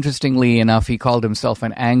 Later, interestingly enough, he called himself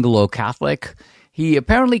an Anglo-Catholic. He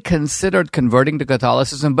apparently considered converting to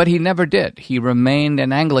Catholicism, but he never did. He remained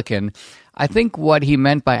an Anglican. I think what he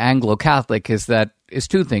meant by Anglo-Catholic is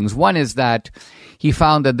 2 things. One is that he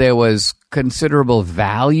found that there was considerable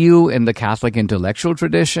value in the Catholic intellectual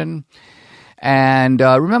tradition. And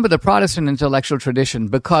remember, the Protestant intellectual tradition,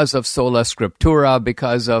 because of sola scriptura,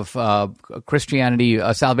 because of Christianity,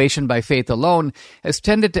 salvation by faith alone, has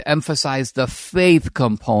tended to emphasize the faith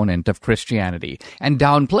component of Christianity and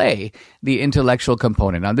downplay the intellectual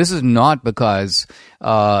component. Now, this is not because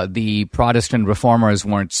the Protestant reformers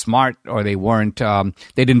weren't smart or they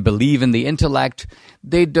didn't believe in the intellect.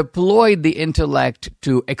 They deployed the intellect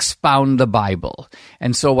to expound the Bible.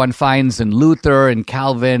 And so one finds in Luther and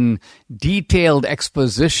Calvin detailed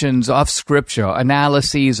expositions of Scripture,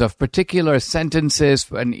 analyses of particular sentences,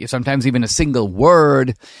 and sometimes even a single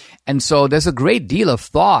word. And so there's a great deal of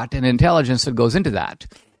thought and intelligence that goes into that.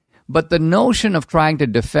 But the notion of trying to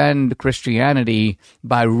defend Christianity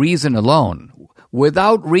by reason alone,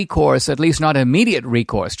 without recourse, at least not immediate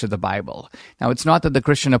recourse to the Bible. Now, it's not that the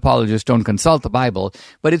Christian apologists don't consult the Bible,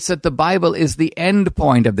 but it's that the Bible is the end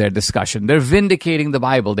point of their discussion. They're vindicating the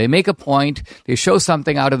Bible. They make a point, they show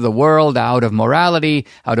something out of the world, out of morality,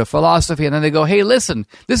 out of philosophy, and then they go, hey, listen,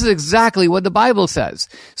 this is exactly what the Bible says.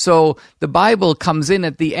 So the Bible comes in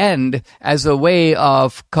at the end as a way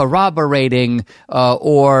of corroborating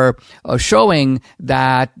or showing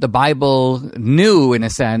that the Bible knew, in a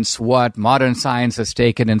sense, what modern science has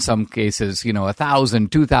taken in some cases,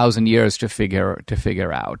 1,000, 2,000 years to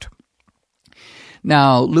figure out.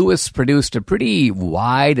 Now, Lewis produced a pretty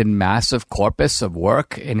wide and massive corpus of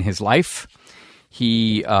work in his life.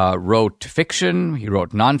 He wrote fiction, he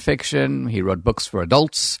wrote nonfiction, he wrote books for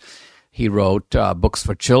adults, he wrote books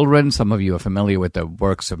for children. Some of you are familiar with the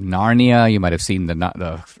works of Narnia. You might have seen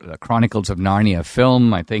the Chronicles of Narnia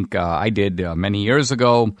film. I think I did many years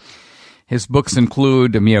ago. His books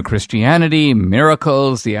include Mere Christianity,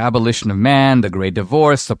 Miracles, The Abolition of Man, The Great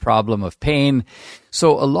Divorce, The Problem of Pain.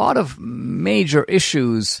 So a lot of major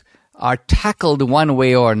issues are tackled one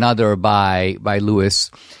way or another by Lewis.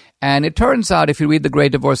 And it turns out, if you read The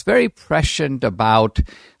Great Divorce, very prescient about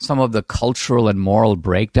some of the cultural and moral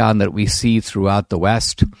breakdown that we see throughout the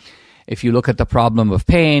West. If you look at The Problem of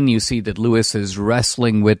Pain, you see that Lewis is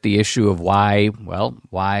wrestling with the issue of why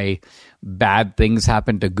bad things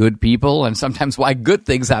happen to good people, and sometimes why good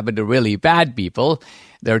things happen to really bad people.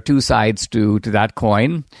 There are two sides to that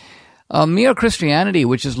coin. Mere Christianity,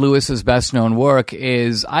 which is Lewis's best-known work,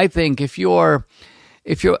 is, I think, if you're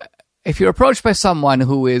approached by someone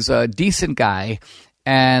who is a decent guy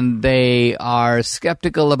and they are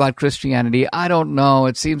skeptical about Christianity, I don't know,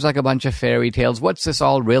 it seems like a bunch of fairy tales. What's this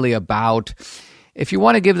all really about? If you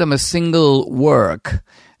want to give them a single work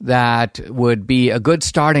that would be a good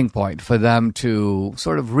starting point for them to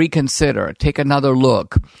sort of reconsider, take another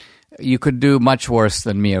look, you could do much worse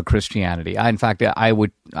than Mere Christianity. In fact,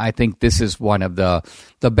 I think this is one of the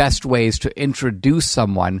best ways to introduce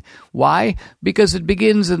someone. Why? Because it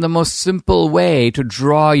begins in the most simple way to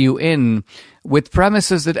draw you in with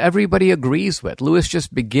premises that everybody agrees with. Lewis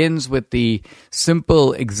just begins with the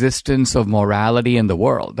simple existence of morality in the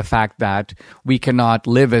world, the fact that we cannot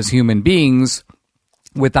live as human beings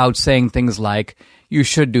without saying things like, you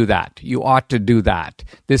should do that, you ought to do that,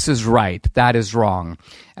 this is right, that is wrong.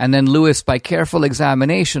 And then Lewis, by careful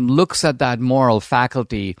examination, looks at that moral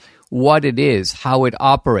faculty, what it is, how it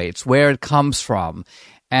operates, where it comes from.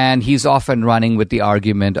 And he's often running with the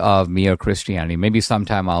argument of Mere Christianity. Maybe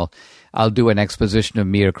sometime I'll do an exposition of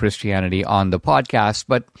Mere Christianity on the podcast,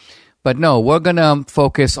 but no, we're going to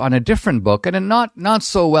focus on a different book, and a not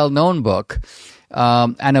so well-known book,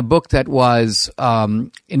 and a book that was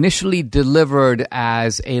initially delivered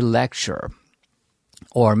as a lecture,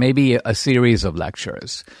 or maybe a series of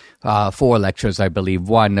lectures, 4 lectures, I believe,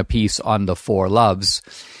 one apiece on the 4 loves.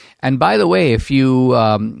 And by the way, if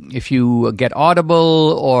you get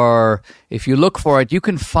Audible or if you look for it, you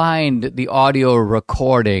can find the audio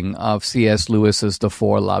recording of C.S. Lewis's The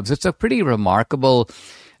 4 Loves. It's a pretty remarkable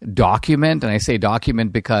document, and I say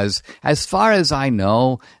document because as far as I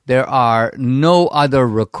know, there are no other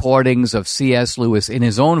recordings of C.S. Lewis in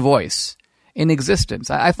his own voice in existence.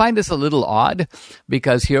 I find this a little odd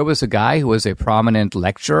because here was a guy who was a prominent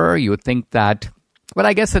lecturer. You would think that, but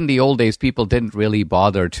I guess in the old days, people didn't really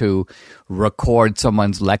bother to record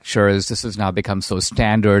someone's lectures. This has now become so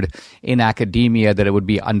standard in academia that it would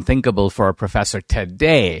be unthinkable for a professor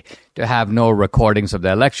today to have no recordings of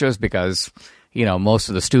their lectures because, you know, most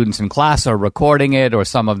of the students in class are recording it, or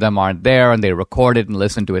some of them aren't there and they record it and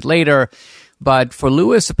listen to it later. But for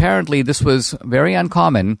Lewis, apparently this was very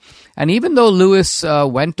uncommon. And even though Lewis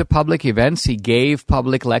went to public events, he gave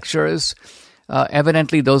public lectures,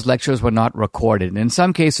 evidently those lectures were not recorded. And in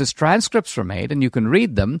some cases, transcripts were made, and you can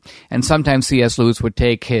read them. And sometimes C.S. Lewis would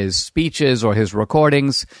take his speeches or his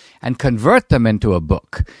recordings and convert them into a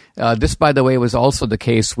book. This, by the way, was also the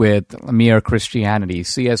case with Mere Christianity.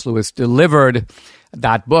 C.S. Lewis delivered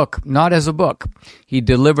that book not as a book. He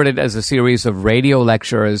delivered it as a series of radio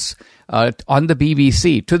lectures on the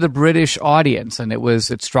BBC to the British audience, and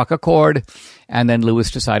it struck a chord. And then Lewis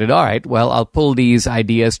decided, all right, well, I'll pull these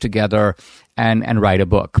ideas together and write a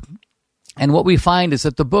book. And what we find is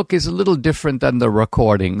that the book is a little different than the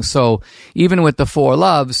recording. So even with the 4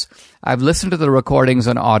 Loves, I've listened to the recordings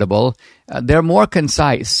on Audible. They're more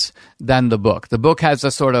concise than the book. The book has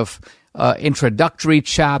a sort of introductory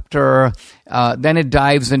chapter, then it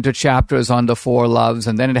dives into chapters on the 4 Loves,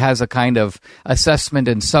 and then it has a kind of assessment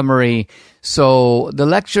and summary. So the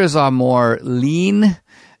lectures are more lean,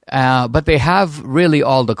 but they have really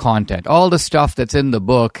all the content. All the stuff that's in the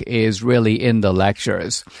book is really in the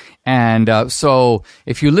lectures. And so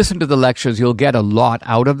if you listen to the lectures, you'll get a lot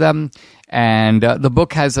out of them. And the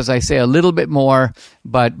book has, as I say, a little bit more,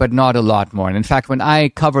 but not a lot more. And in fact, when I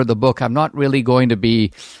cover the book, I'm not really going to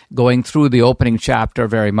be going through the opening chapter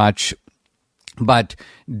very much, but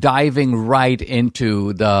diving right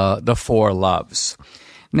into the 4 Loves.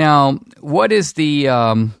 Now, what is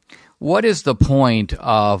the point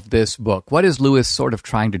of this book? What is Lewis sort of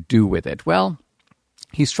trying to do with it? Well,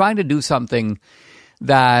 he's trying to do something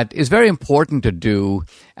that is very important to do,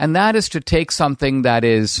 and that is to take something that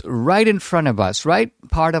is right in front of us, right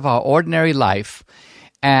part of our ordinary life,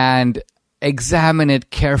 and examine it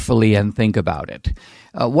carefully and think about it.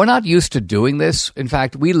 We're not used to doing this. In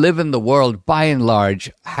fact, we live in the world, by and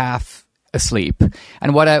large, half asleep.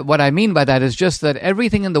 And what I mean by that is just that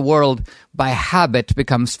everything in the world by habit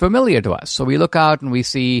becomes familiar to us. So we look out and we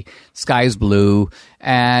see sky's blue,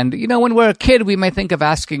 And, when we're a kid, we may think of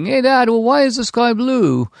asking, hey, Dad, well, why is the sky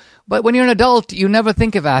blue? But when you're an adult, you never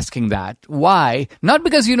think of asking that. Why? Not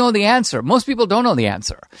because you know the answer. Most people don't know the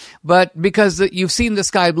answer. But because you've seen the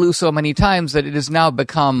sky blue so many times that it has now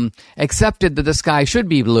become accepted that the sky should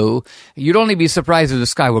be blue. You'd only be surprised if the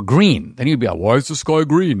sky were green. Then you'd be like, why is the sky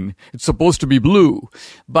green? It's supposed to be blue.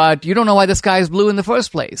 But you don't know why the sky is blue in the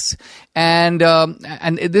first place. And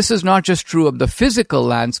this is not just true of the physical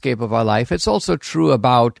landscape of our life. It's also true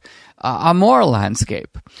about our moral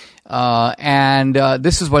landscape. And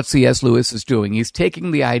this is what C.S. Lewis is doing. He's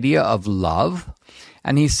taking the idea of love,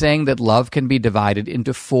 and he's saying that love can be divided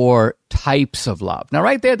into 4 types of love. Now,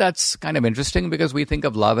 right there, that's kind of interesting because we think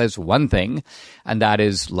of love as one thing, and that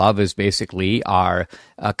is love is basically our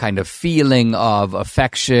kind of feeling of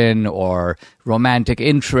affection or romantic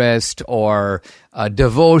interest or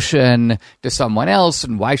devotion to someone else.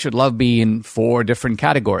 And why should love be in 4 different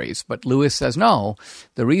categories? But Lewis says, no,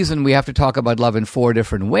 the reason we have to talk about love in 4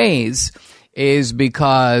 different ways is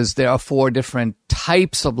because there are 4 different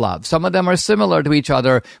types of love. Some of them are similar to each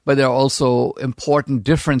other, but there are also important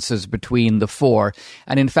differences between the 4.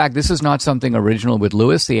 And in fact, this is not something original with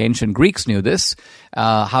Lewis. The ancient Greeks knew this.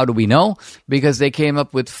 How do we know? Because they came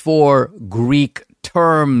up with 4 Greek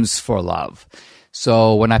terms for love.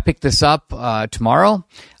 So when I pick this up tomorrow,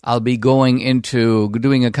 I'll be going into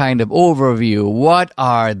doing a kind of overview. What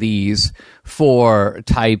are these 4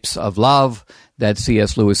 types of love that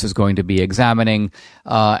C.S. Lewis is going to be examining,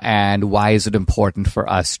 and why is it important for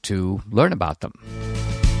us to learn about them?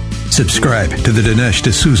 Subscribe to the Dinesh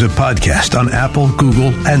D'Souza podcast on Apple, Google,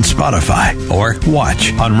 and Spotify, or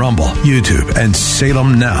watch on Rumble, YouTube, and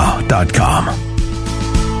SalemNow.com.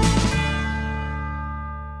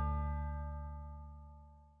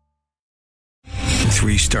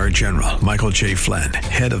 3-star General Michael J. Flynn,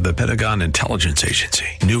 head of the Pentagon Intelligence Agency,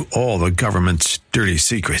 knew all the government's dirty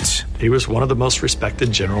secrets. He was one of the most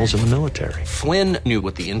respected generals in the military. Flynn knew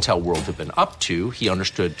what the intel world had been up to. He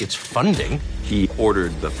understood its funding. He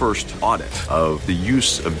ordered the first audit of the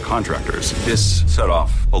use of contractors. This set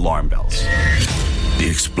off alarm bells. The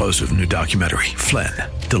explosive new documentary, Flynn,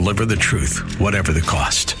 Deliver the Truth, Whatever the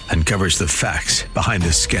Cost, uncovers the facts behind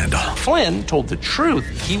this scandal. Flynn told the truth.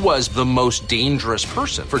 He was the most dangerous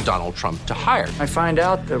person for Donald Trump to hire. I find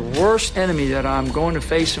out the worst enemy that I'm going to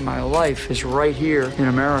face in my life is right here in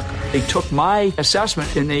America. They took my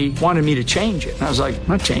assessment and they wanted me to change it. And I was like, I'm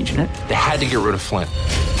not changing it. They had to get rid of Flynn.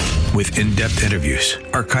 With in-depth interviews,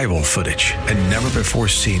 archival footage, and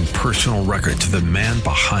never-before-seen personal records of the man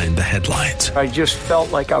behind the headlines. I just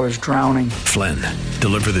felt like I was drowning. Flynn,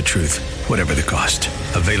 Deliver the Truth, Whatever the Cost.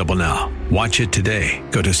 Available now. Watch it today.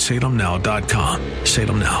 Go to SalemNow.com.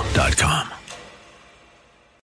 SalemNow.com.